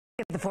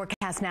The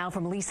forecast now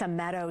from Lisa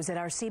Meadows at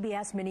our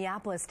CBS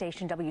Minneapolis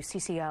station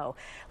WCCO.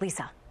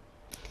 Lisa.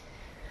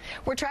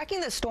 We're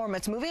tracking the storm.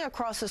 It's moving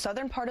across the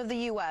southern part of the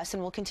U.S.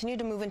 and will continue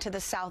to move into the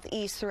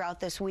southeast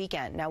throughout this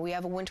weekend. Now, we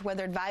have a winter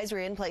weather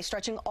advisory in place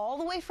stretching all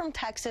the way from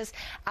Texas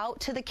out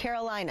to the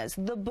Carolinas,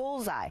 the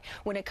bullseye.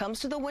 When it comes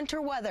to the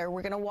winter weather,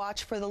 we're going to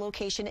watch for the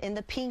location in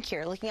the pink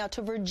here, looking out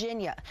to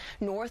Virginia,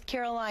 North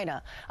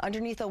Carolina.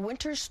 Underneath a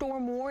winter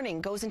storm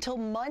warning goes until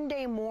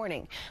Monday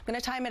morning. I'm going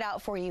to time it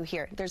out for you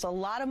here. There's a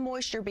lot of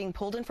moisture being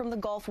pulled in from the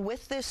Gulf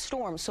with this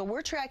storm, so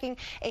we're tracking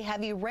a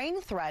heavy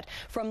rain threat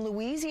from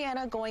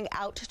Louisiana going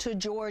out to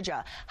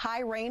Georgia.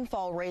 High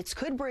rainfall rates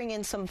could bring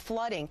in some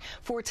flooding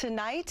for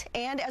tonight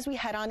and as we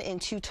head on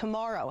into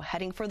tomorrow.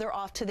 Heading further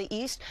off to the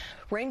east,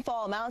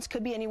 rainfall amounts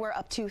could be anywhere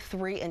up to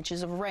 3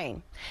 inches of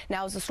rain.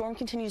 Now, as the storm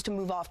continues to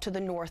move off to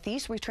the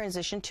northeast, we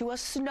transition to a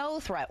snow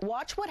threat.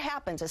 Watch what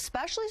happens,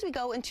 especially as we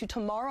go into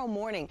tomorrow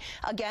morning.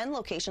 Again,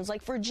 locations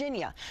like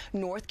Virginia,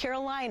 North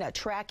Carolina,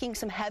 tracking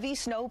some heavy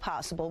snow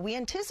possible. We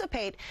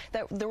anticipate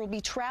that there will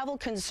be travel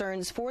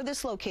concerns for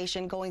this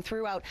location going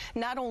throughout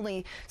not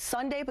only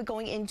Sunday, but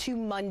going into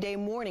Monday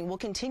morning. We'll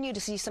continue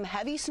to see some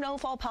heavy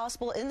snowfall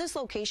possible in this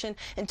location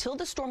until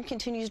the storm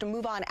continues to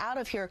move on out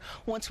of here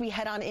once we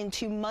head on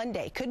into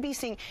Monday. Could be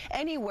seeing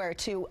anywhere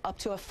to up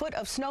to a foot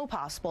of snow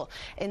possible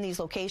in these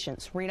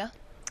locations. Rena?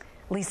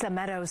 Lisa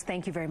Meadows,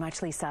 thank you very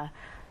much, Lisa.